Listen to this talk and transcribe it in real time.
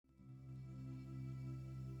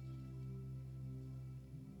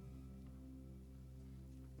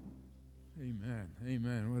Amen.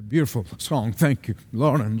 Amen. What a beautiful song. Thank you.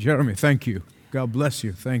 Lauren and Jeremy, thank you. God bless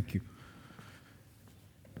you. Thank you.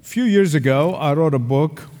 A few years ago, I wrote a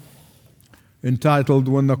book entitled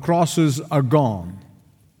When the Crosses Are Gone.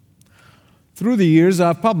 Through the years,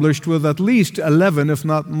 I've published with at least 11, if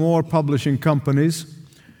not more, publishing companies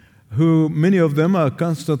who, many of them, are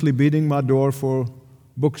constantly beating my door for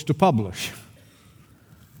books to publish.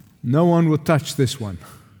 No one would touch this one.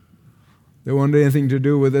 They wanted anything to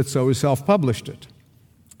do with it, so we self-published it.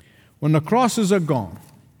 When the crosses are gone.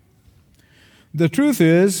 The truth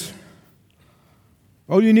is,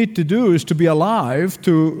 all you need to do is to be alive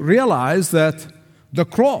to realize that the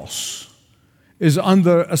cross is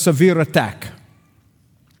under a severe attack.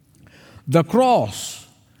 The cross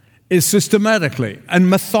is systematically and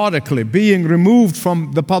methodically being removed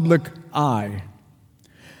from the public eye.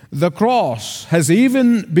 The cross has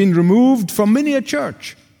even been removed from many a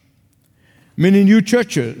church. Many new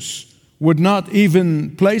churches would not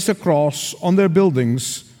even place a cross on their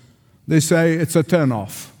buildings. They say it's a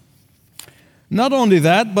turnoff. Not only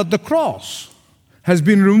that, but the cross has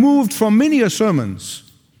been removed from many a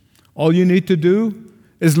sermons. All you need to do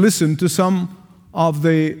is listen to some of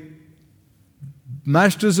the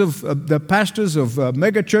pastors of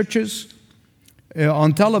mega churches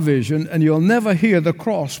on television, and you'll never hear the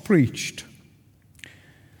cross preached.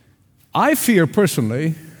 I fear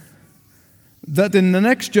personally that in the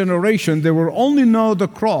next generation they will only know the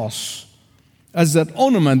cross as that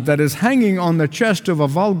ornament that is hanging on the chest of a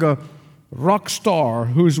vulgar rock star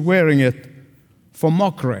who's wearing it for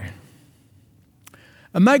mockery.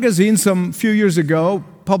 A magazine some few years ago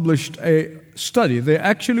published a study. They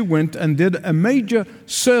actually went and did a major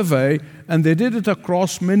survey, and they did it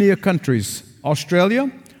across many countries: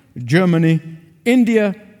 Australia, Germany,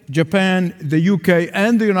 India, Japan, the UK,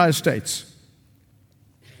 and the United States.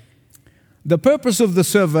 The purpose of the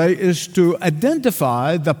survey is to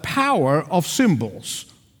identify the power of symbols.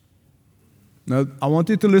 Now, I want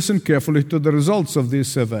you to listen carefully to the results of these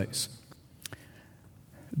surveys.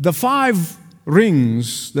 The 5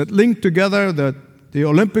 rings that link together the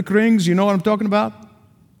Olympic rings, you know what I'm talking about?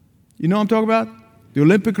 You know what I'm talking about? The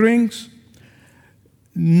Olympic rings.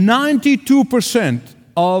 92%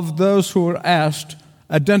 of those who were asked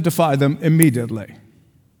identify them immediately.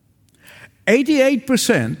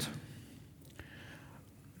 88%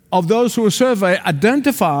 of those who were surveyed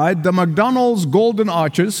identified the McDonald's Golden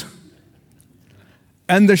Arches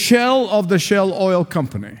and the Shell of the Shell Oil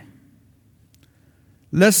Company.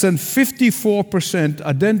 Less than 54%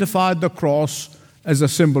 identified the cross as a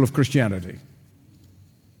symbol of Christianity.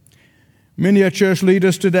 Many church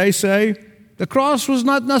leaders today say the cross was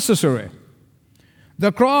not necessary.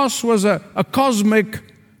 The cross was a cosmic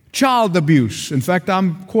child abuse. In fact,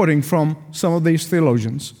 I'm quoting from some of these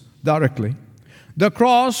theologians directly. The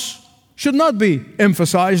cross should not be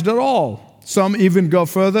emphasized at all. Some even go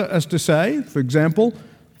further as to say, for example,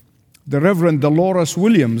 the Reverend Dolores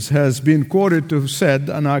Williams has been quoted to have said,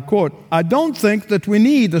 and I quote, "I don't think that we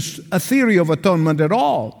need a theory of atonement at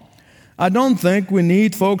all. I don't think we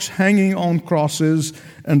need folks hanging on crosses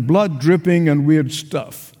and blood dripping and weird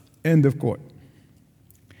stuff." End of quote.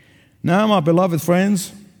 Now, my beloved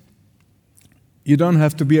friends, you don't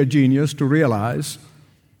have to be a genius to realize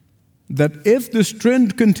that if this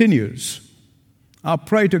trend continues, I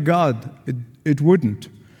pray to God it wouldn't,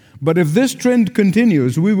 but if this trend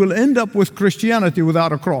continues, we will end up with Christianity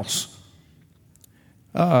without a cross.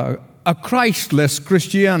 A Christless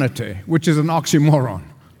Christianity, which is an oxymoron.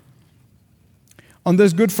 On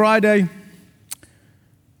this Good Friday,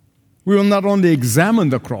 we will not only examine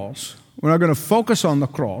the cross, we're not going to focus on the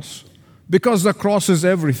cross, because the cross is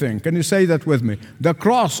everything. Can you say that with me? The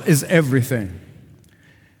cross is everything.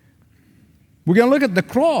 We're going to look at the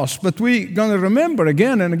cross, but we're going to remember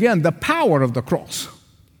again and again the power of the cross.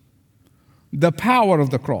 The power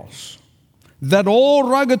of the cross. That old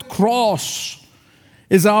rugged cross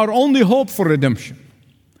is our only hope for redemption.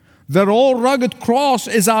 That old rugged cross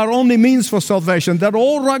is our only means for salvation. That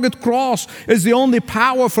old rugged cross is the only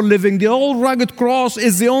power for living. The old rugged cross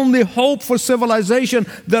is the only hope for civilization.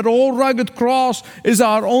 That old rugged cross is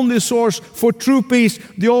our only source for true peace.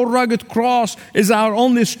 The old rugged cross is our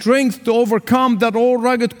only strength to overcome. That old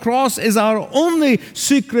rugged cross is our only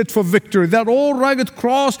secret for victory. That old rugged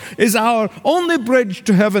cross is our only bridge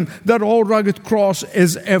to heaven. That old rugged cross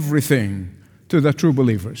is everything to the true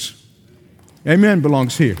believers. Amen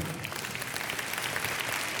belongs here.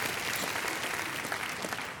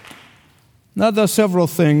 Now, there are several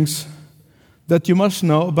things that you must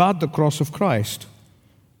know about the cross of Christ.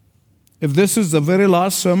 If this is the very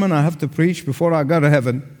last sermon I have to preach before I go to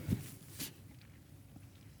heaven,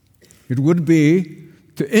 it would be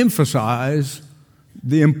to emphasize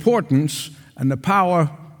the importance and the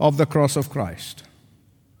power of the cross of Christ.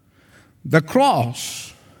 The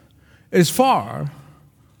cross is far,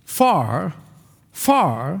 far,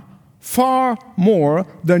 far, far more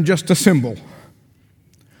than just a symbol.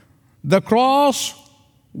 The cross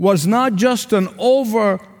was not just an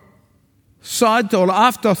oversight or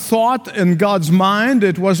afterthought in God's mind.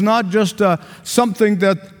 It was not just something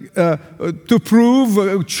that to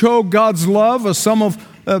prove, show God's love, as some of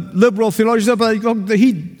liberal theologians say. But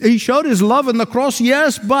he showed his love in the cross,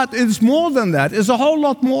 yes, but it's more than that. It's a whole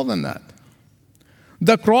lot more than that.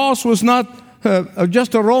 The cross was not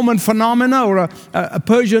just a Roman phenomena or a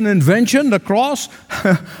Persian invention. The cross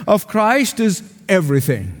of Christ is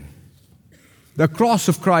everything. The cross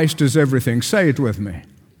of Christ is everything. Say it with me.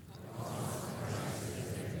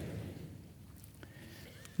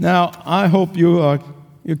 Now, I hope you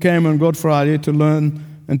came on Good Friday to learn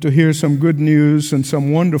and to hear some good news and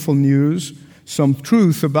some wonderful news, some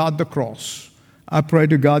truth about the cross. I pray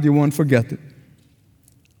to God you won't forget it.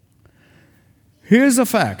 Here's a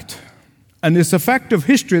fact, and it's a fact of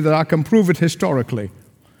history that I can prove it historically.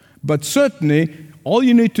 But certainly, all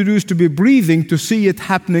you need to do is to be breathing to see it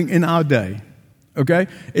happening in our day. Okay?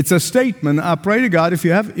 It's a statement. I pray to God, if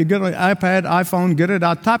you get an iPad, iPhone, get it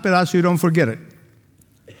out, type it out so you don't forget it.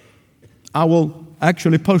 I will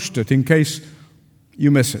actually post it in case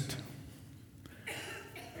you miss it.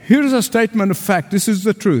 Here's a statement of fact. This is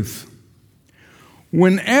the truth.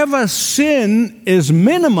 Whenever sin is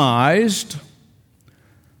minimized,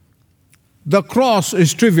 the cross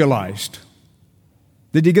is trivialized.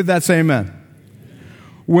 Did you get that? Say amen.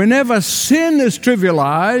 Whenever sin is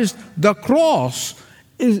trivialized, the cross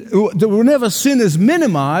is, whenever sin is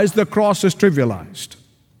minimized, the cross is trivialized.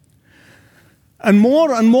 And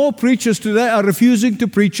more preachers today are refusing to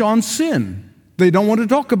preach on sin. They don't want to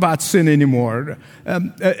talk about sin anymore.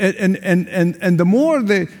 And the more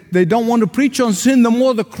they don't want to preach on sin, the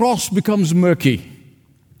more the cross becomes murky.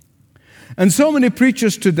 And so many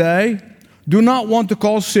preachers today do not want to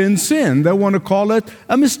call sin sin. They want to call it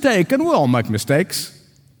a mistake. And we all make mistakes.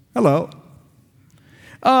 Hello.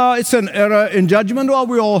 It's an error in judgment. Well,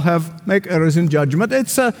 we all make errors in judgment.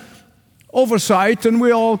 It's a oversight, and we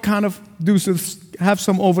all kind of have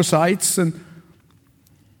some oversights. And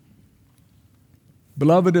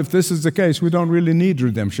beloved, if this is the case, we don't really need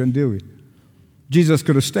redemption, do we? Jesus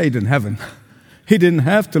could have stayed in heaven. He didn't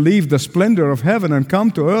have to leave the splendor of heaven and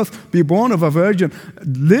come to earth, be born of a virgin,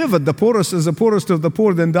 live at the poorest as the poorest of the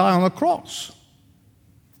poor, then die on a cross.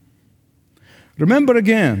 Remember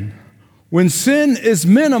again, when sin is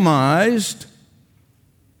minimized,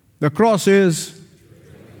 the cross is.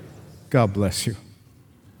 God bless you.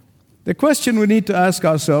 The question we need to ask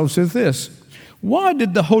ourselves is this: why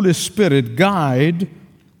did the Holy Spirit guide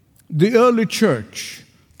the early church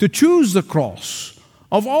to choose the cross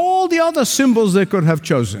of all the other symbols they could have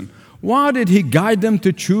chosen? Why did He guide them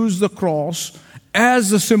to choose the cross as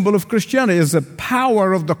the symbol of Christianity, as the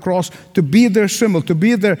power of the cross to be their symbol, to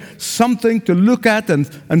be their something to look at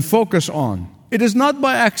and focus on? It is not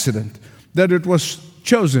by accident that it was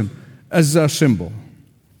chosen as a symbol.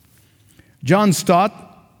 John Stott,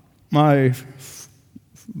 my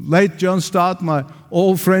late John Stott, my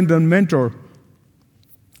old friend and mentor,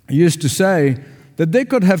 used to say that they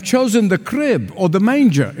could have chosen the crib or the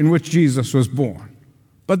manger in which Jesus was born,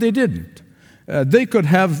 but they didn't. They could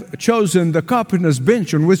have chosen the carpenter's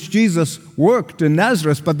bench on which Jesus worked in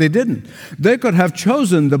Nazareth, but they didn't. They could have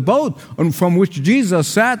chosen the boat from which Jesus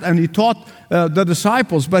sat and He taught the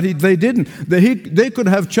disciples, but they didn't. They could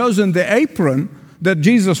have chosen the apron that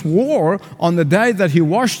Jesus wore on the day that He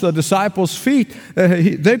washed the disciples' feet.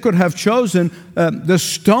 They could have chosen the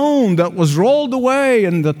stone that was rolled away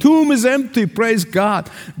and the tomb is empty, praise God.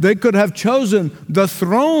 They could have chosen the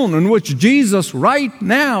throne on which Jesus right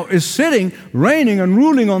now is sitting, reigning and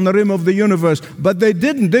ruling on the rim of the universe. But they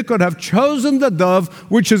didn't. They could have chosen the dove,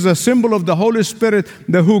 which is a symbol of the Holy Spirit,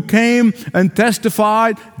 who came and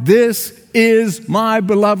testified, "This is my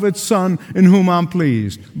beloved Son in whom I'm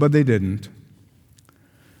pleased." But they didn't.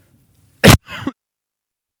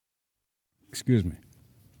 Excuse me.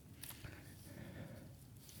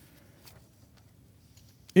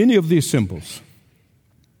 Any of these symbols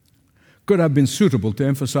could have been suitable to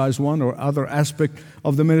emphasize one or other aspect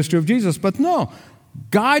of the ministry of Jesus, but no.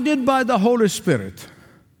 Guided by the Holy Spirit,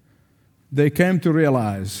 they came to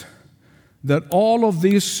realize that all of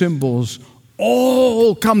these symbols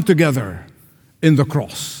all come together in the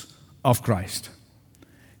cross of Christ.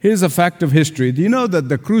 Here's a fact of history. Do you know that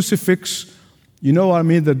the crucifix,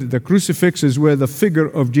 that the crucifix is where the figure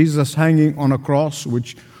of Jesus hanging on a cross,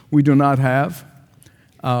 which we do not have,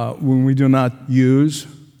 when we do not use.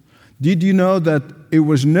 Did you know that it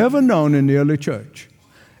was never known in the early church?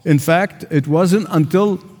 In fact, it wasn't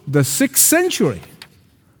until the 6th century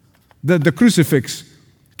that the crucifix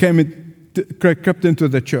crept into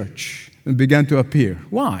the church and began to appear.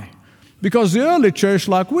 Why? Because the early church,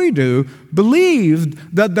 like we do,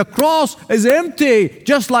 believed that the cross is empty,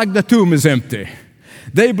 just like the tomb is empty.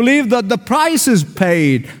 They believed that the price is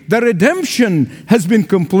paid, the redemption has been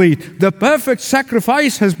complete, the perfect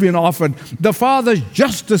sacrifice has been offered, the Father's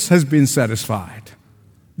justice has been satisfied.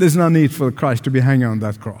 There's no need for Christ to be hanging on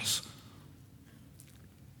that cross.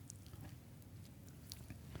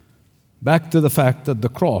 Back to the fact that the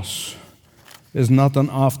cross is not an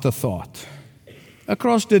afterthought. A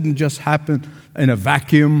cross didn't just happen in a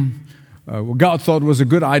vacuum. God thought it was a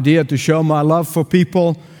good idea to show my love for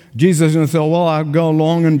people. Jesus didn't say, well, I'll go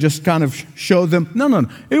along and just kind of show them. No.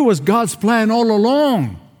 It was God's plan all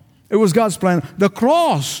along. It was God's plan. The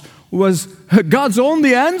cross was God's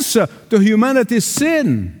only answer to humanity's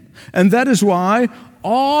sin. And that is why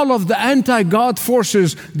all of the anti-God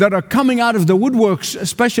forces that are coming out of the woodworks,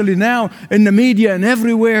 especially now in the media and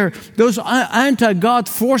everywhere, those anti-God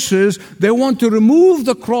forces, they want to remove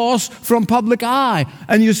the cross from public eye.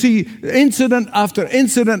 And you see incident after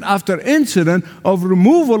incident after incident of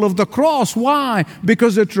removal of the cross. Why?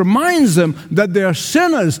 Because it reminds them that they are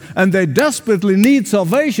sinners and they desperately need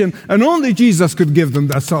salvation, and only Jesus could give them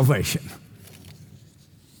that salvation.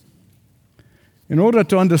 In order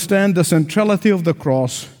to understand the centrality of the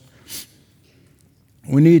cross,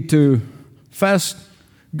 we need to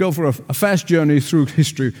go for a fast journey through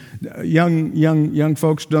history. Young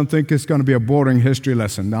folks don't think it's going to be a boring history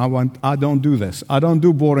lesson. I don't do this. I don't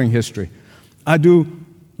do boring history. I do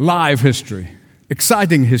live history,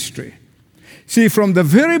 exciting history. See, from the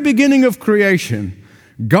very beginning of creation,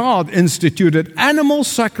 God instituted animal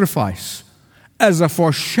sacrifice as a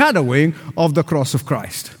foreshadowing of the cross of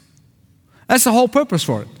Christ. That's the whole purpose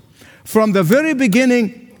for it. From the very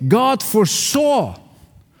beginning, God foresaw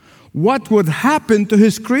what would happen to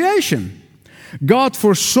His creation. God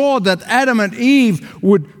foresaw that Adam and Eve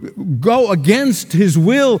would go against His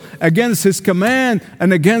will, against His command,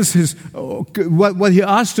 and against what He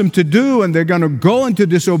asked them to do, and they're going to go into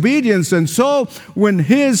disobedience. And so, when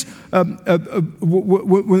His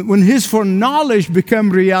foreknowledge became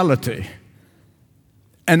reality,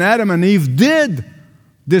 and Adam and Eve did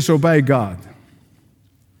disobey God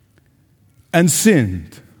and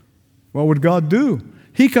sinned, what would God do?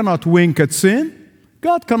 He cannot wink at sin.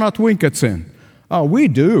 God cannot wink at sin. Oh, we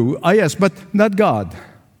do. Yes, but not God.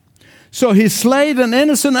 So He slayed an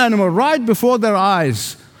innocent animal right before their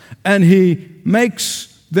eyes, and He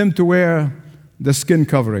makes them to wear the skin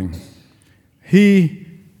covering. He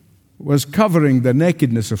was covering the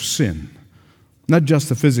nakedness of sin, not just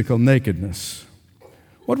the physical nakedness.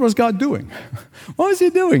 What was God doing? What was He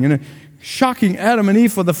doing? Shocking Adam and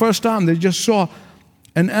Eve for the first time. They just saw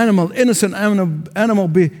an innocent animal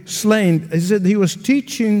be slain. He said He was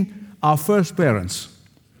teaching our first parents.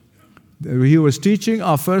 He was teaching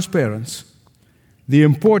our first parents the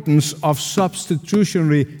importance of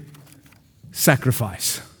substitutionary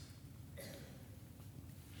sacrifice,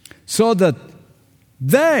 so that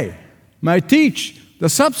they might teach the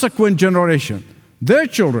subsequent generation, their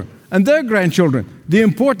children, and their grandchildren, the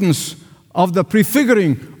importance of the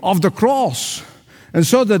prefiguring of the cross, and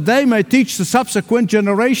so that they may teach the subsequent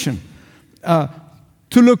generation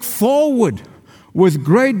to look forward with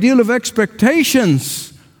great deal of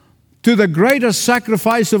expectations to the greatest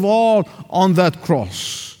sacrifice of all on that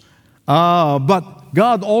cross. But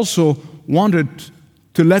God also wanted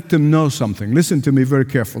to let them know something. Listen to me very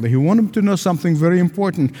carefully. He wanted them to know something very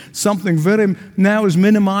important, something very now is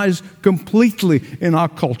minimized completely in our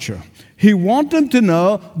culture. He wanted them to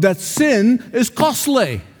know that sin is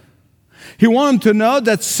costly. He wanted them to know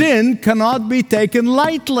that sin cannot be taken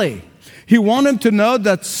lightly. He wanted them to know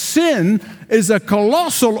that sin is a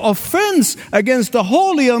colossal offense against the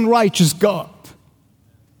holy and righteous God.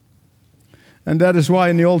 And that is why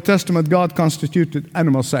in the Old Testament God constituted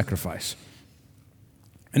animal sacrifice.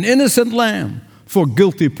 An innocent lamb for a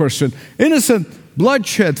guilty person. Innocent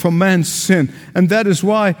bloodshed for man's sin. And that is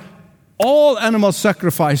why all animal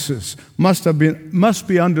sacrifices must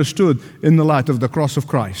be understood in the light of the cross of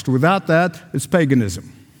Christ. Without that, it's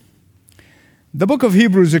paganism. The book of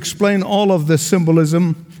Hebrews explains all of the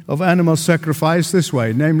symbolism of animal sacrifice this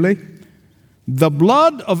way. Namely, the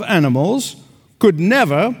blood of animals could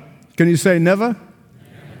never, can you say never?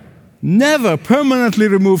 Never permanently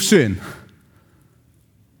remove sin.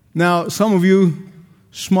 Now, some of you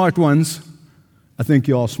smart ones, I think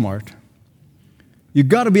you're all smart. You've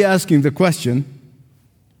got to be asking the question,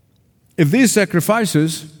 if these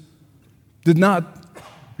sacrifices did not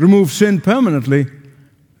remove sin permanently,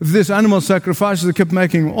 if this animal sacrifices they kept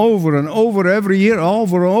making over and over every year,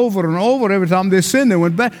 over and over and over, every time they sinned, they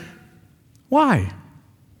went back. Why?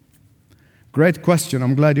 Great question.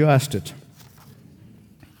 I'm glad you asked it.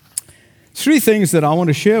 3 things that I want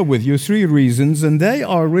to share with you, 3 reasons, and they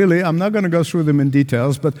are really, I'm not going to go through them in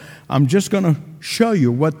details, but I'm just going to show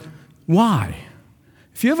you why.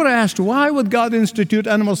 If you ever asked, why would God institute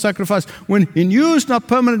animal sacrifice when He knew He's not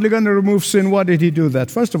permanently going to remove sin, why did He do that?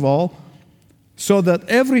 First of all, so that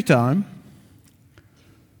every time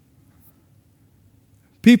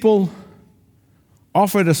people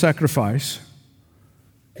offered a sacrifice,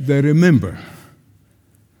 they remember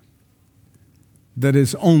that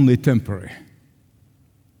it's only temporary.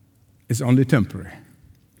 It's only temporary.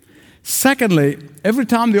 Secondly, every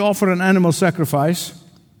time they offer an animal sacrifice,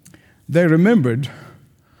 they remembered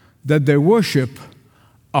that they worship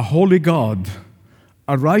a holy God,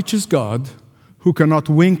 a righteous God who cannot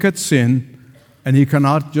wink at sin and He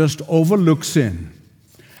cannot just overlook sin.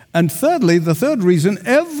 And thirdly, the third reason,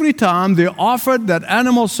 every time they offered that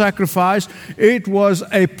animal sacrifice, it was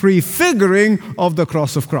a prefiguring of the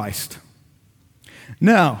cross of Christ.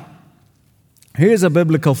 Now, here's a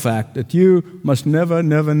biblical fact that you must never,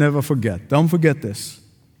 never, never forget. Don't forget this.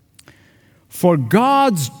 For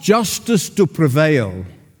God's justice to prevail,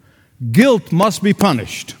 guilt must be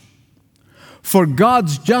punished. For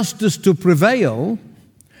God's justice to prevail,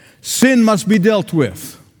 sin must be dealt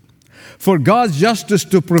with. For God's justice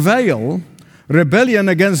to prevail, rebellion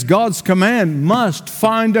against God's command must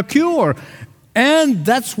find a cure. And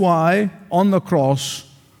that's why on the cross,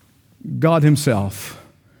 God Himself,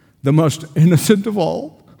 the most innocent of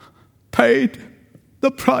all, paid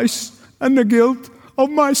the price and the guilt of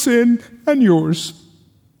my sin and yours.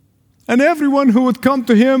 And everyone who would come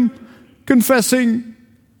to Him confessing,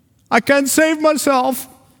 I can't save myself,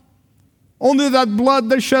 only that blood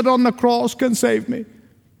they shed on the cross can save me.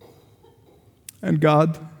 And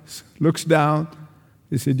God looks down,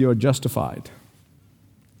 He said, you're justified.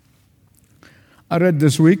 I read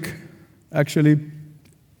this week, actually,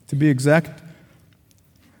 to be exact,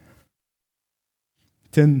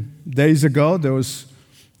 10 days ago, there was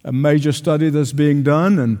a major study that's being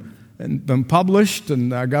done and been published,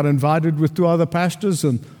 and I got invited with 2 other pastors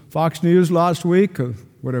on Fox News last week, or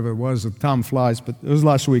whatever it was, time flies, but it was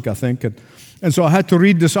last week, I think. And so I had to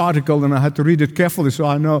read this article, and I had to read it carefully so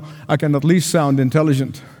I know I can at least sound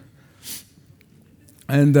intelligent.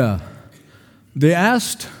 And they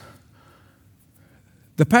asked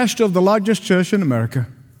the pastor of the largest church in America,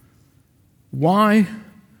 why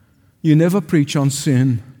you never preach on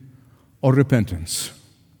sin or repentance.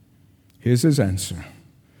 Here's his answer.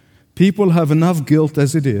 People have enough guilt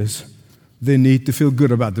as it is. They need to feel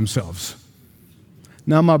good about themselves.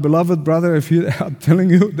 Now, my beloved brother, I'm telling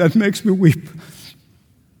you, that makes me weep.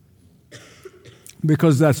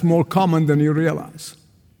 Because that's more common than you realize.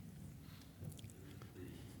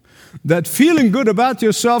 That feeling good about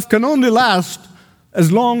yourself can only last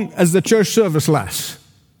as long as the church service lasts.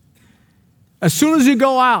 As soon as you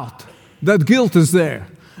go out, that guilt is there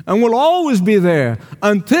and will always be there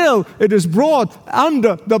until it is brought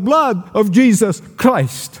under the blood of Jesus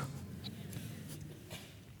Christ.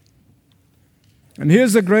 And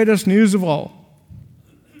here's the greatest news of all.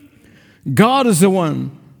 God is the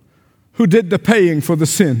one who did the paying for the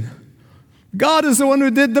sin. God is the one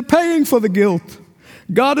who did the paying for the guilt.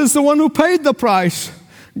 God is the one who paid the price.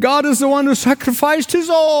 God is the one who sacrificed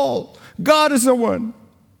His all. God is the one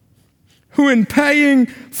who in paying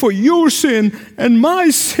for your sin and my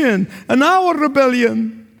sin and our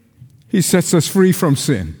rebellion, He sets us free from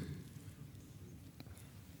sin.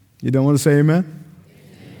 You don't want to say amen?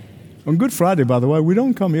 On Good Friday, by the way, we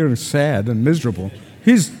don't come here sad and miserable.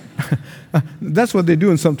 That's what they do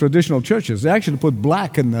in some traditional churches. They actually put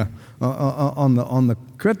black in on the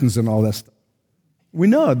curtains and all that stuff. We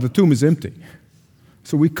know the tomb is empty.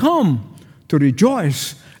 So we come to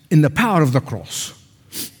rejoice in the power of the cross.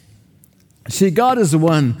 See, God is the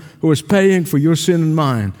one who is paying for your sin and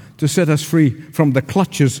mine to set us free from the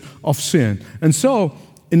clutches of sin. And so,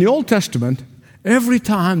 in the Old Testament, every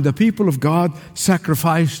time the people of God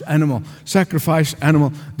sacrificed animal,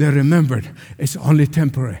 they remembered it's only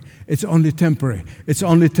temporary. It's only temporary. It's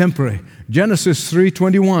only temporary. Genesis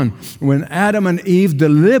 3:21, when Adam and Eve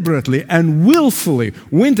deliberately and willfully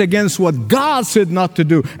went against what God said not to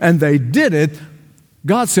do, and they did it,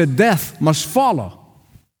 God said death must follow.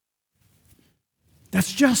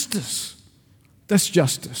 That's justice. That's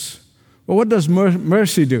justice. Well, what does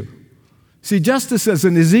mercy do? See, justice, as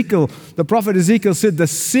in Ezekiel, the prophet Ezekiel said, the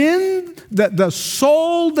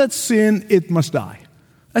soul that sinned, it must die.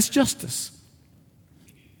 That's justice.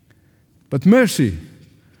 But mercy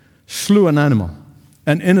slew an animal,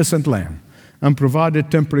 an innocent lamb, and provided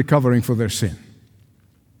temporary covering for their sin.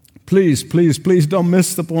 Please, please, please don't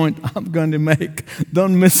miss the point I'm going to make.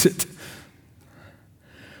 Don't miss it.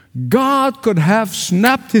 God could have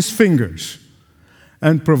snapped his fingers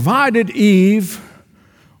and provided Eve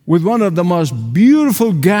with one of the most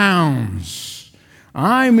beautiful gowns.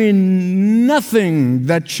 I mean, nothing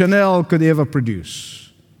that Chanel could ever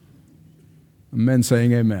produce. Men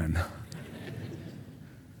saying amen.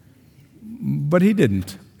 But he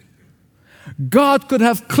didn't. God could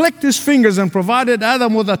have clicked his fingers and provided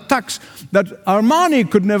Adam with a tux that Armani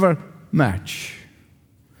could never match.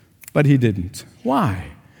 But he didn't. Why?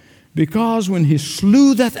 Because when he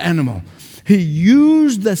slew that animal, he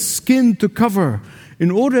used the skin to cover in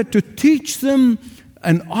order to teach them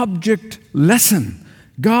an object lesson.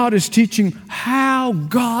 God is teaching how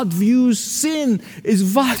God views sin is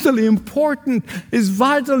vitally important. Is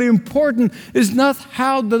vitally important. It's not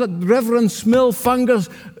how the Reverend Smil Fungus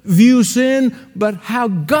views sin, but how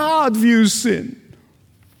God views sin.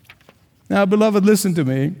 Now, beloved, listen to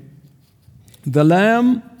me. The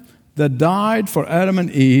lamb that died for Adam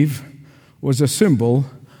and Eve was a symbol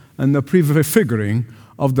and the prefiguring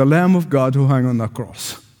of the Lamb of God who hung on the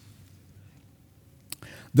cross.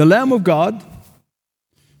 The Lamb of God,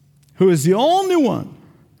 who is the only one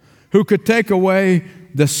who could take away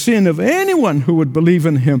the sin of anyone who would believe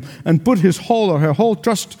in him and put his whole or her whole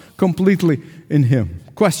trust completely in him.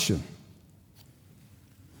 Question.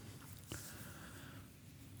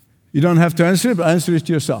 You don't have to answer it, but answer it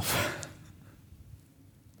yourself.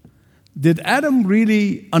 Did Adam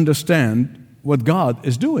really understand what God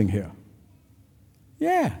is doing here?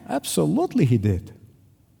 Yeah, absolutely he did.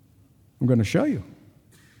 I'm going to show you.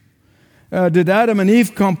 Did Adam and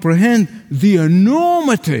Eve comprehend the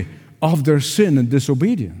enormity of their sin and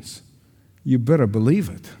disobedience? You better believe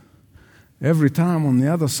it. Every time on the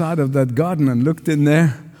other side of that garden and looked in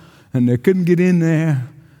there, and they couldn't get in there,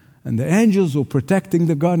 and the angels were protecting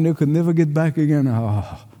the garden, they could never get back again.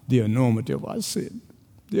 Oh, the enormity of our sin.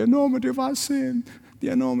 The enormity of our sin. The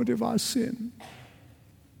enormity of our sin.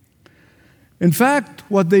 In fact,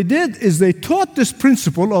 what they did is they taught this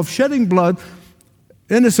principle of shedding blood,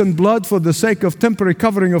 innocent blood for the sake of temporary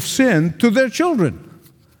covering of sin, to their children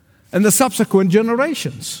and the subsequent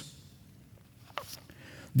generations.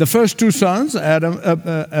 The first two sons,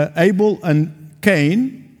 Abel and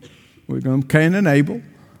Cain, we're going to Cain and Abel,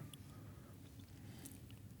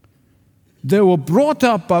 they were brought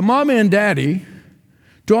up by mommy and daddy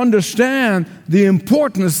to understand the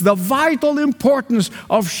importance, the vital importance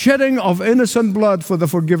of shedding of innocent blood for the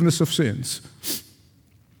forgiveness of sins.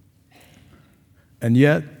 And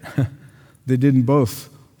yet, they didn't both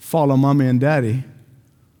follow mommy and daddy.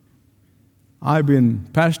 I've been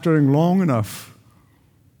pastoring long enough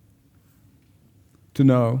to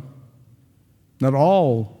know not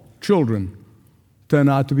all children turn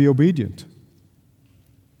out to be obedient.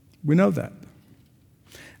 We know that.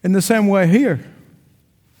 In the same way here,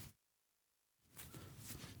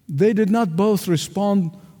 they did not both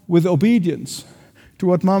respond with obedience to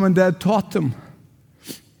what mom and dad taught them.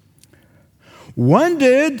 One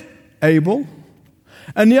did, Abel,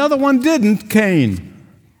 and the other one didn't, Cain.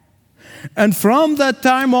 And from that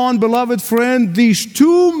time on, beloved friend, these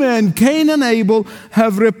two men, Cain and Abel,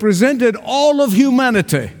 have represented all of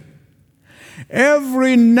humanity.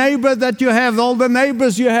 Every neighbor that you have, all the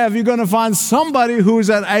neighbors you have, you're going to find somebody who is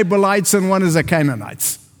an Abelites and one is a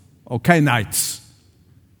Canaanites or Cainites.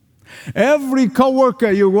 Every coworker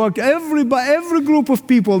you work, every group of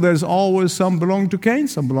people, there's always some belong to Cain,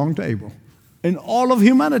 some belong to Abel. In all of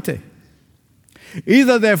humanity.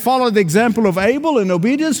 Either they follow the example of Abel in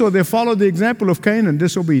obedience or they follow the example of Cain in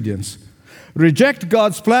disobedience. Reject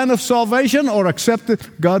God's plan of salvation or accept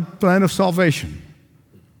God's plan of salvation.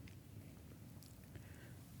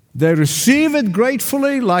 They receive it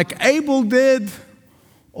gratefully like Abel did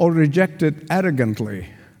or reject it arrogantly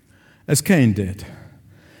as Cain did.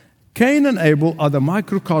 Cain and Abel are the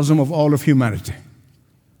microcosm of all of humanity.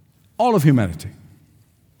 All of humanity.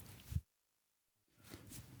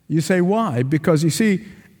 You say, why? Because you see,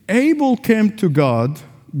 Abel came to God,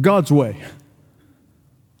 God's way.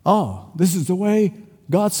 Oh, this is the way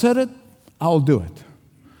God said it? I'll do it.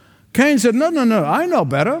 Cain said, no, I know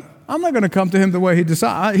better. I'm not going to come to him the way he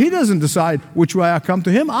decides. He doesn't decide which way I come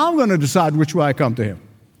to him. I'm going to decide which way I come to him.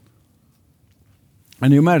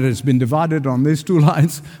 And humanity has been divided on these two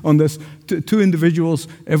lines, on these two individuals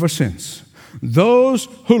ever since. Those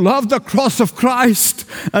who love the cross of Christ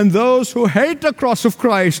and those who hate the cross of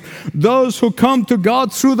Christ, those who come to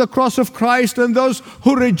God through the cross of Christ and those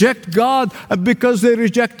who reject God because they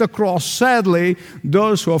reject the cross. Sadly,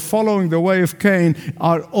 those who are following the way of Cain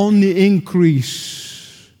are on the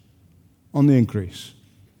increase. On the increase.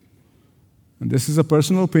 And this is a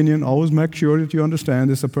personal opinion. Always make sure that you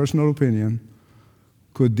understand it's a personal opinion.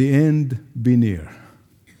 Could the end be near?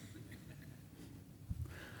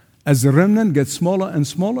 As the remnant gets smaller and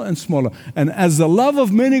smaller and smaller, and as the love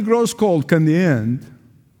of many grows cold, can the end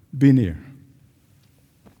be near?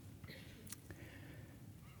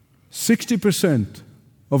 60%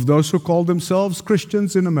 of those who call themselves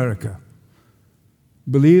Christians in America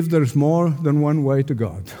believe there's more than one way to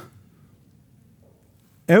God.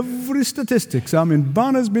 Every statistics,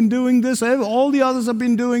 Bonn has been doing this, all the others have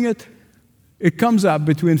been doing it. It comes up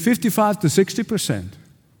between 55 to 60%.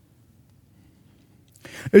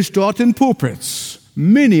 It's taught in pulpits,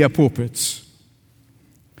 many pulpits.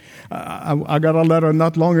 I got a letter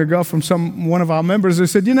not long ago from one of our members who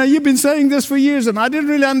said, you've been saying this for years, and I didn't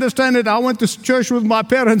really understand it. I went to church with my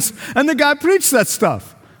parents, and the guy preached that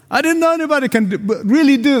stuff. I didn't know anybody can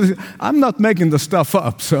really do this. I'm not making the stuff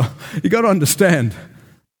up, so you got to understand.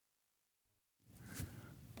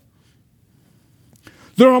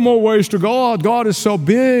 There are more ways to God. God is so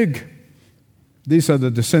big. These are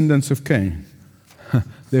the descendants of Cain.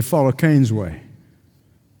 They follow Cain's way.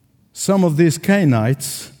 Some of these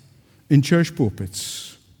Cainites in church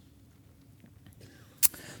pulpits.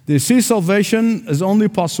 They see salvation as only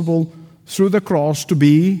possible through the cross to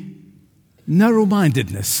be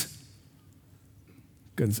narrow-mindedness.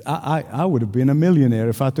 Because I would have been a millionaire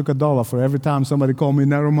if I took $1 for every time somebody called me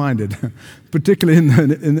narrow-minded, particularly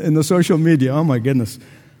in the social media. Oh, my goodness.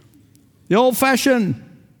 The old-fashioned,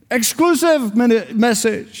 exclusive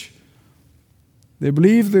message. They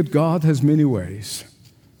believe that God has many ways.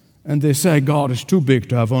 And they say God is too big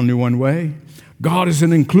to have only one way. God is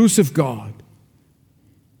an inclusive God.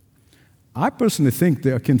 I personally think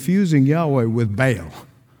they are confusing Yahweh with Baal.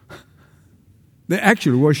 They're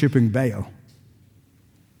actually worshiping Baal.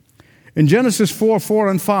 In Genesis 4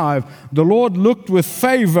 and 5, the Lord looked with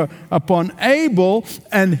favor upon Abel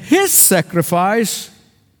and his sacrifice.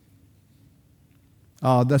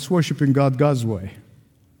 That's worshiping God God's way.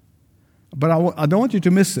 But I don't want you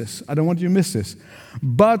to miss this. I don't want you to miss this.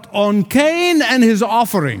 But on Cain and his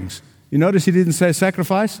offerings. You notice he didn't say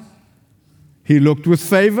sacrifice? He looked with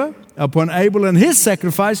favor upon Abel and his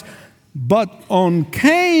sacrifice. But on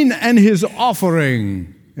Cain and his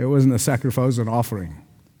offering. It wasn't a sacrifice, it was an offering.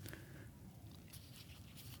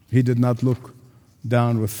 He did not look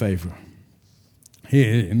down with favor.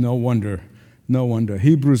 No wonder.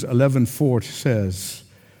 Hebrews 11:4 says,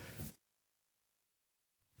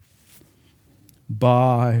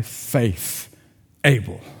 by faith,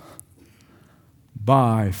 Abel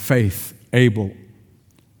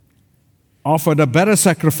offered a better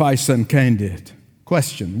sacrifice than Cain did.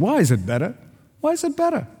 Question, why is it better? Why is it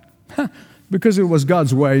better? Because it was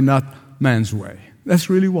God's way, not man's way. That's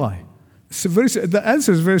really why. The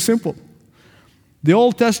answer is very simple. The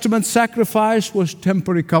Old Testament sacrifice was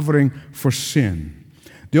temporary covering for sin.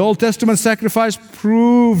 The Old Testament sacrifice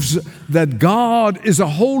proves that God is a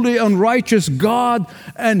holy and righteous God,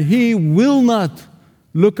 and He will not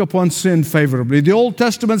look upon sin favorably. The Old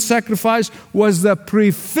Testament sacrifice was the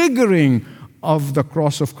prefiguring of the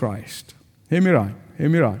cross of Christ. Hear me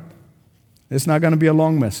right. It's not going to be a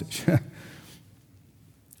long message.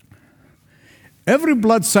 Every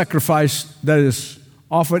blood sacrifice that is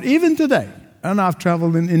offered, even today, and I've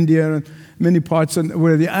traveled in India and many parts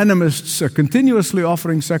where the animists are continuously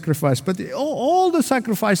offering sacrifice, but all the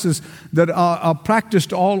sacrifices that are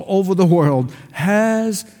practiced all over the world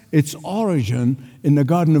has its origin in the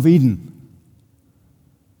Garden of Eden.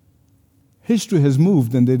 History has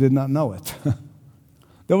moved and they did not know it.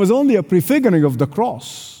 There was only a prefiguring of the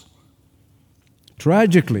cross.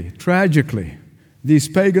 Tragically, these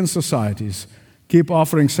pagan societies keep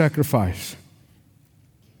offering sacrifice.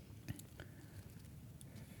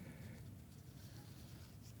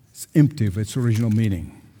 It's empty of its original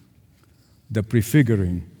meaning, the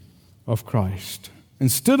prefiguring of Christ.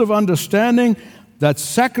 Instead of understanding that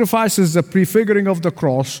sacrifice is the prefiguring of the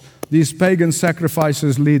cross, these pagan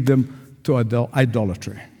sacrifices lead them to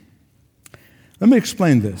idolatry. Let me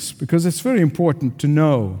explain this, because it's very important to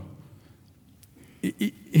know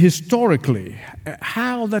historically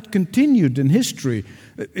how that continued in history.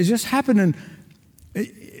 It just happened in...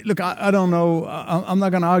 Look, I don't know. I'm not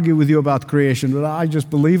going to argue with you about creation, but I just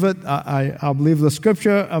believe it. I believe the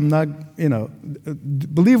Scripture. I'm not,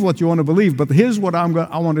 believe what you want to believe. But here's what I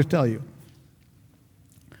want to tell you.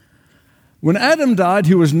 When Adam died,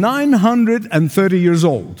 he was 930 years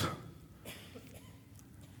old.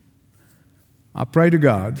 I pray to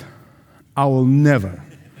God, I will never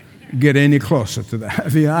get any closer to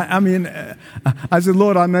that. I said,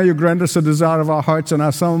 Lord, I know you grant us a desire of our hearts,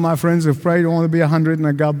 and some of my friends have prayed, I want to be 100,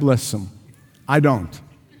 and God bless them. I don't.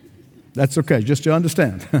 That's okay, just to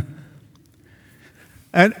understand.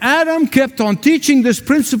 And Adam kept on teaching this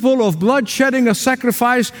principle of blood shedding, a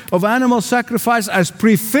sacrifice, of animal sacrifice, as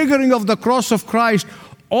prefiguring of the cross of Christ,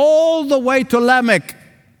 all the way to Lamech.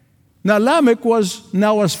 Now, Lamech was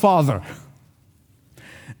Noah's father.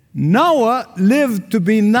 Noah lived to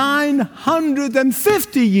be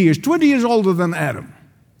 950 years, 20 years older than Adam.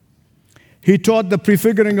 He taught the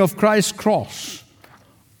prefiguring of Christ's cross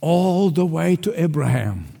all the way to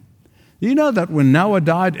Abraham. You know that when Noah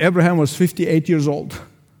died, Abraham was 58 years old.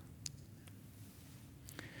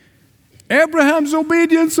 Abraham's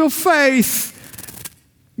obedience of faith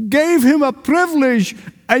gave him a privilege,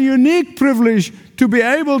 a unique privilege, to be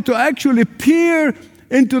able to actually peer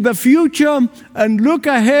into the future and look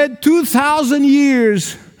ahead 2,000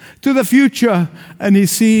 years to the future, and he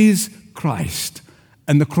sees Christ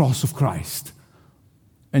and the cross of Christ.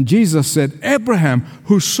 And Jesus said, Abraham,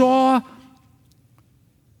 who saw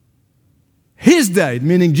his day,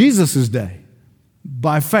 meaning Jesus' day,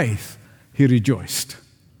 by faith, he rejoiced.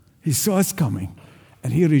 He saw it coming,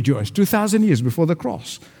 and he rejoiced 2,000 years before the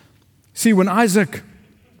cross. See, when Isaac,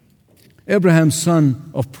 Abraham's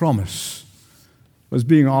son of promise, was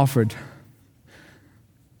being offered,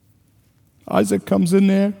 Isaac comes in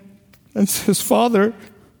there and says, Father,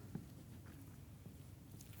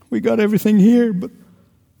 we got everything here, but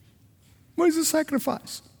where's the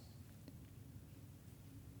sacrifice?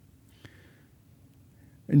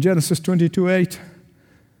 In Genesis 22:8,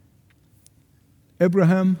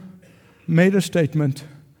 Abraham made a statement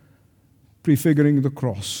prefiguring the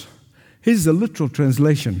cross. Here's the literal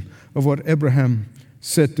translation of what Abraham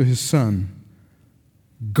said to his son.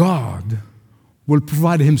 God will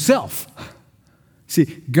provide himself. See,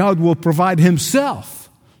 God will provide himself.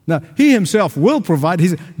 Now, he himself will provide.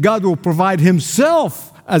 God will provide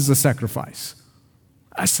himself as the sacrifice.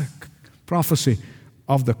 That's a prophecy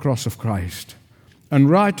of the cross of Christ. And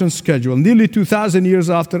right on schedule, nearly 2,000 years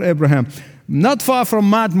after Abraham, not far from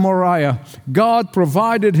Mount Moriah, God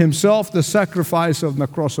provided himself the sacrifice of the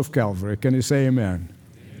cross of Calvary. Can you say amen?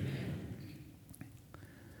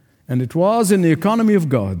 And it was in the economy of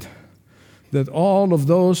God that all of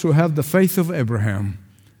those who have the faith of Abraham,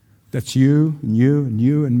 that's you, and you, and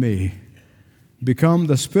you, and me, become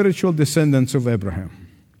the spiritual descendants of Abraham.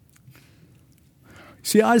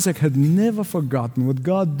 See, Isaac had never forgotten what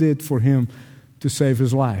God did for him to save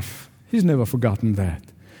his life. He's never forgotten that.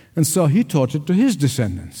 And so he taught it to his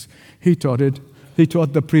descendants. He taught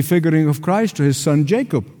the prefiguring of Christ to his son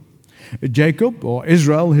Jacob. Jacob, or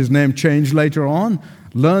Israel, his name changed later on,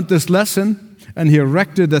 learned this lesson, and he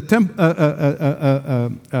erected an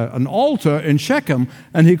altar in Shechem,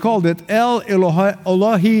 and he called it El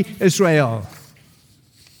Elohi Israel.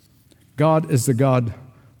 God is the God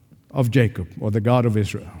of Jacob, or the God of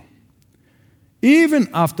Israel. Even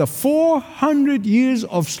after 400 years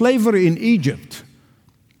of slavery in Egypt,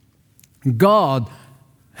 God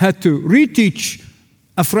had to reteach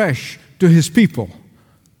afresh to his people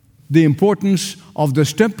the importance of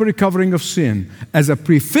this temporary covering of sin as a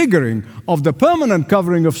prefiguring of the permanent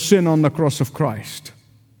covering of sin on the cross of Christ.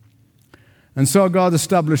 And so God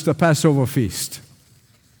established a Passover feast.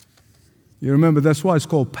 You remember, that's why it's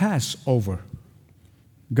called Passover.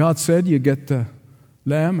 God said you get the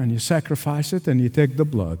lamb and you sacrifice it and you take the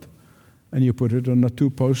blood and you put it on the two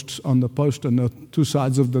posts, on the post on the two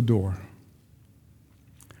sides of the door.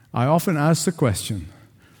 I often ask the question,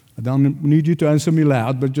 I don't need you to answer me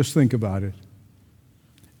loud, but just think about it.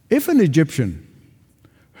 If an Egyptian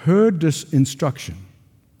heard this instruction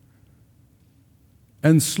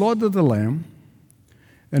and slaughtered the lamb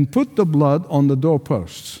and put the blood on the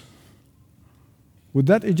doorposts, would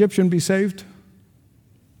that Egyptian be saved?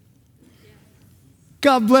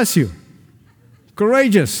 God bless you.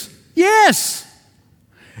 Courageous. Yes.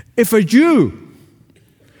 If a Jew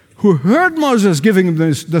who heard Moses giving him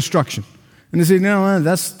this instruction, and they say, no,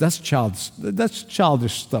 that's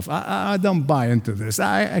childish stuff. I don't buy into this.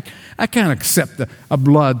 I can't accept a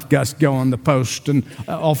blood guest go on the post and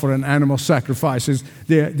offer an animal sacrifices.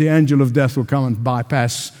 The angel of death will come and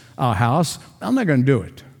bypass our house. I'm not going to do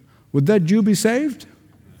it. Would that Jew be saved?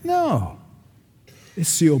 No.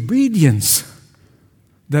 It's the obedience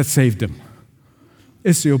that saved him.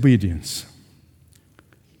 It's the obedience.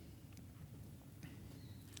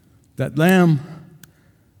 That lamb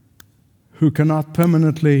who cannot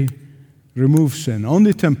permanently remove sin,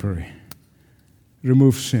 only temporary,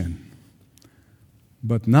 remove sin.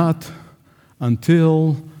 But not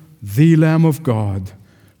until the Lamb of God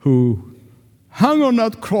who hung on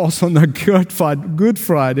that cross on that Good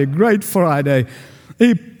Friday, Great Friday.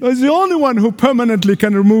 He is the only one who permanently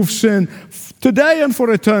can remove sin today and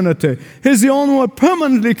for eternity. He's the only one who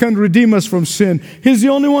permanently can redeem us from sin. He's the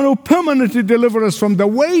only one who permanently delivers us from the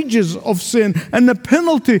wages of sin and the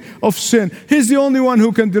penalty of sin. He's the only one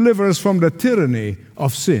who can deliver us from the tyranny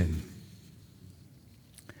of sin.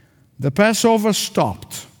 The Passover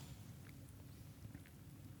stopped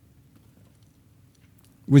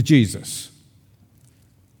with Jesus.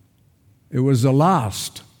 It was the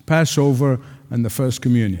last Passover and the first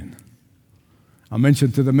communion. I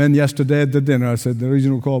mentioned to the men yesterday at the dinner, I said the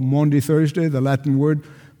reason we call Maundy Thursday, the Latin word,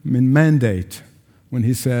 mandate, when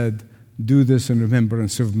he said, do this in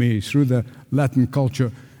remembrance of me. Through the Latin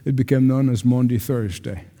culture, it became known as Maundy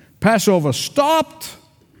Thursday. Passover stopped.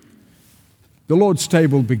 The Lord's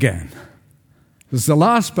table began. This is the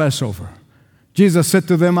last Passover. Jesus said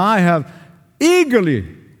to them, I have eagerly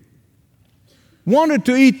wanted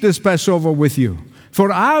to eat this Passover with you,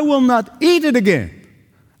 for I will not eat it again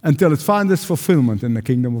until it finds its fulfillment in the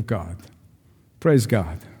kingdom of God. Praise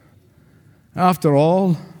God. After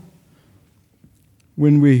all,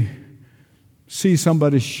 when we see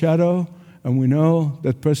somebody's shadow and we know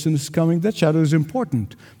that person is coming, that shadow is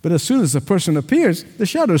important. But as soon as the person appears, the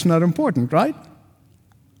shadow is not important, right?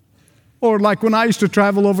 Or like when I used to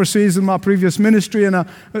travel overseas in my previous ministry and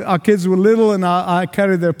our kids were little and I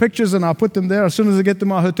carried their pictures and I put them there. As soon as I get to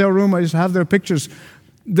my hotel room, I used to have their pictures.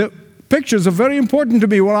 The pictures are very important to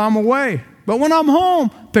me while I'm away. But when I'm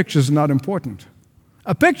home, pictures are not important.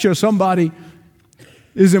 A picture of somebody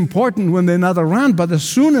is important when they're not around, but as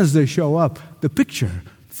soon as they show up, the picture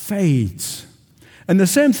fades. And the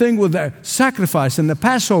same thing with the sacrifice and the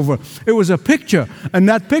Passover. It was a picture, and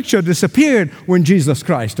that picture disappeared when Jesus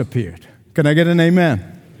Christ appeared. Can I get an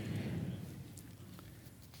amen?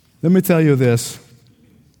 Let me tell you this.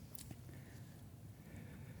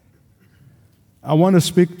 I want to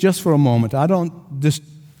speak just for a moment. I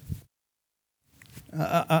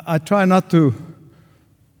try not to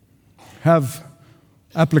have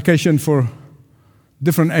application for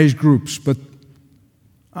different age groups, but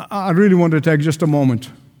I really want to take just a moment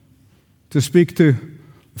to speak to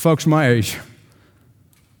folks my age,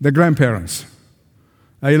 the grandparents.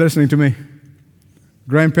 Are you listening to me?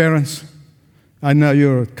 Grandparents, I know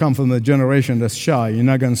you come from the generation that's shy. You're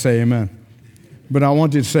not going to say amen. But I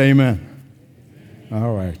want you to say amen.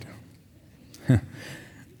 All right.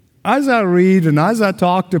 As I read and as I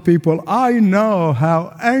talk to people, I know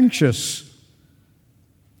how anxious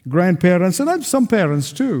grandparents, and I have some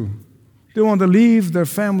parents too, they want to leave their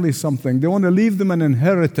family something. They want to leave them an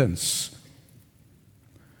inheritance.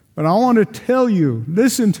 But I want to tell you,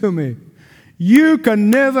 listen to me. You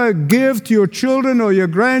can never give to your children or your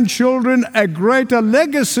grandchildren a greater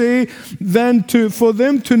legacy than for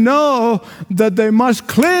them to know that they must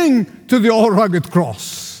cling to the old rugged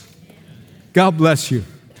cross. God bless you.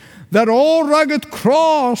 That old rugged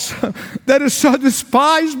cross that is so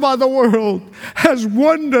despised by the world has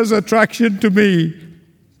wondrous attraction to me.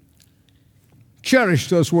 Cherish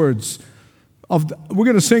those words. We're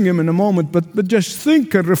going to sing them in a moment, but just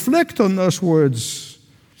think and reflect on those words.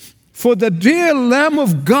 For the dear Lamb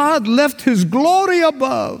of God left His glory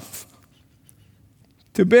above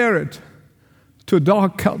to bear it to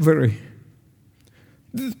dark Calvary,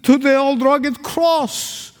 to the old rugged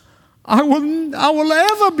cross. I will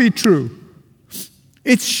ever be true.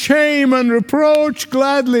 Its shame and reproach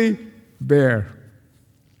gladly bear.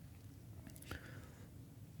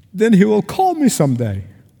 Then He will call me someday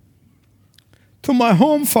to my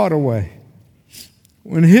home far away,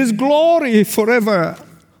 when His glory forever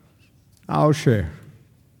I'll share.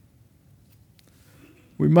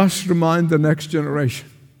 We must remind the next generation,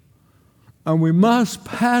 and we must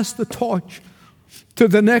pass the torch to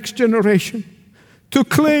the next generation to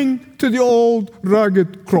cling to the old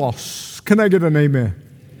rugged cross. Can I get an amen?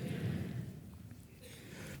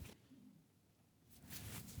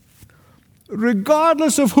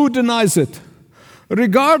 Regardless of who denies it,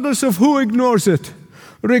 regardless of who ignores it,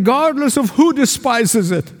 regardless of who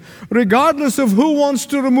despises it, regardless of who wants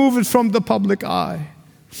to remove it from the public eye.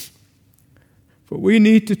 For we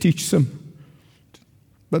need to teach them,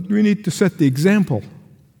 but we need to set the example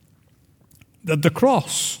that the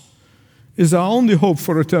cross is our only hope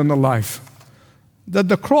for eternal life, that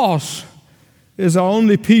the cross is our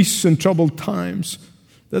only peace in troubled times,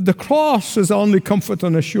 that the cross is our only comfort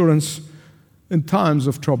and assurance in times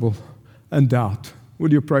of trouble and doubt.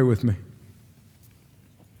 Will you pray with me?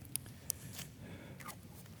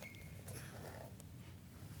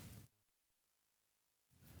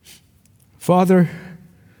 Father,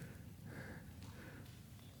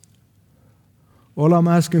 all I'm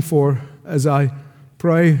asking for as I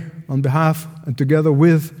pray on behalf and together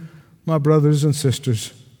with my brothers and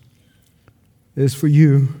sisters is for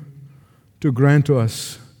you to grant to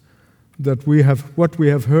us that what we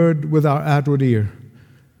have heard with our outward ear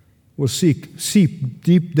will seep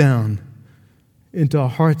deep down into our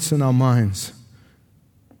hearts and our minds.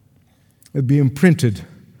 It'll be imprinted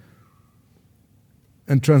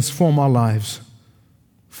and transform our lives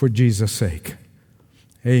for Jesus' sake.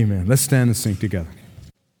 Amen. Let's stand and sing together.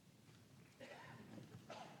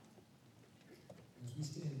 As we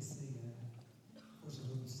stand and sing, of course I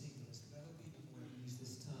hope you sing with us, but I hope you want to use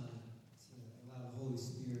this time to allow the Holy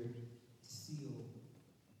Spirit to seal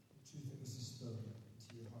the truth that was just spoken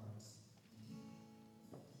to your hearts.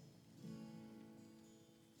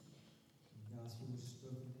 The gospel was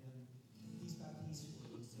spoken in piece by piece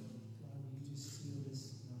for you, so God, will you just seal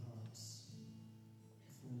this in our hearts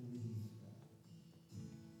before we leave, God.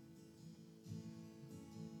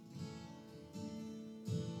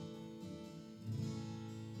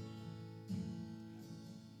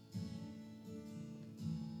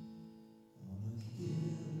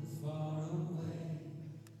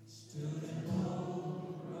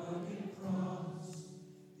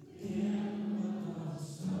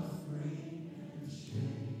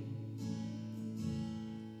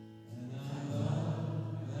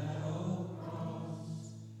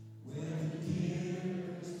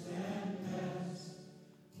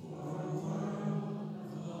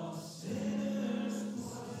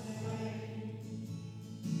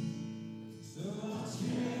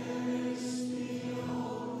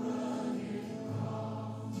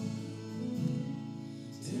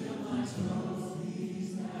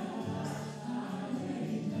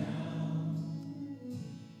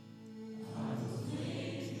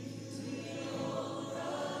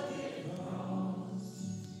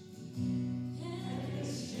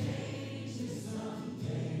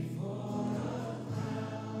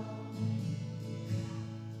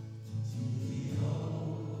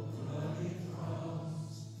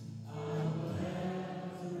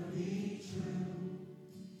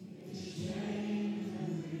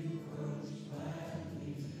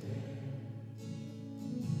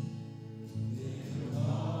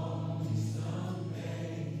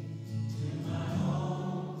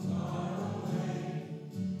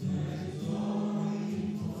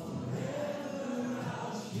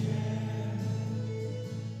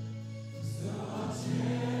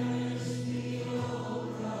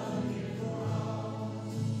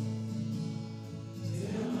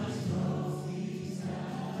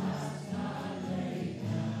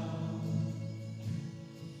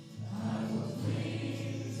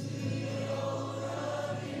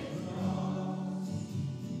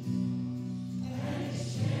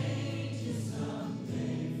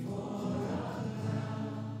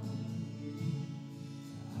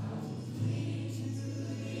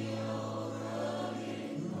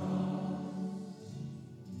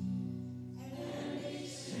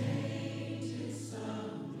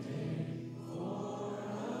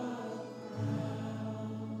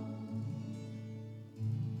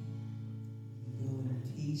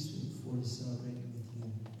 To celebrate with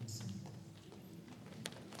you.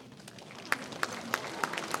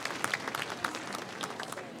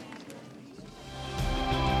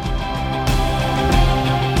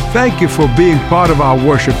 Thank you for being part of our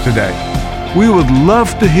worship today. We would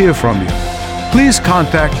love to hear from you. Please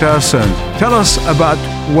contact us and tell us about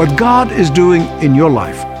what God is doing in your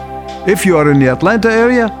life. If you are in the Atlanta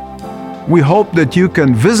area, we hope that you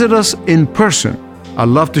can visit us in person. I'd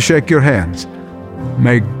love to shake your hands.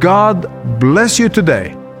 May God bless you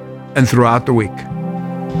today and throughout the week.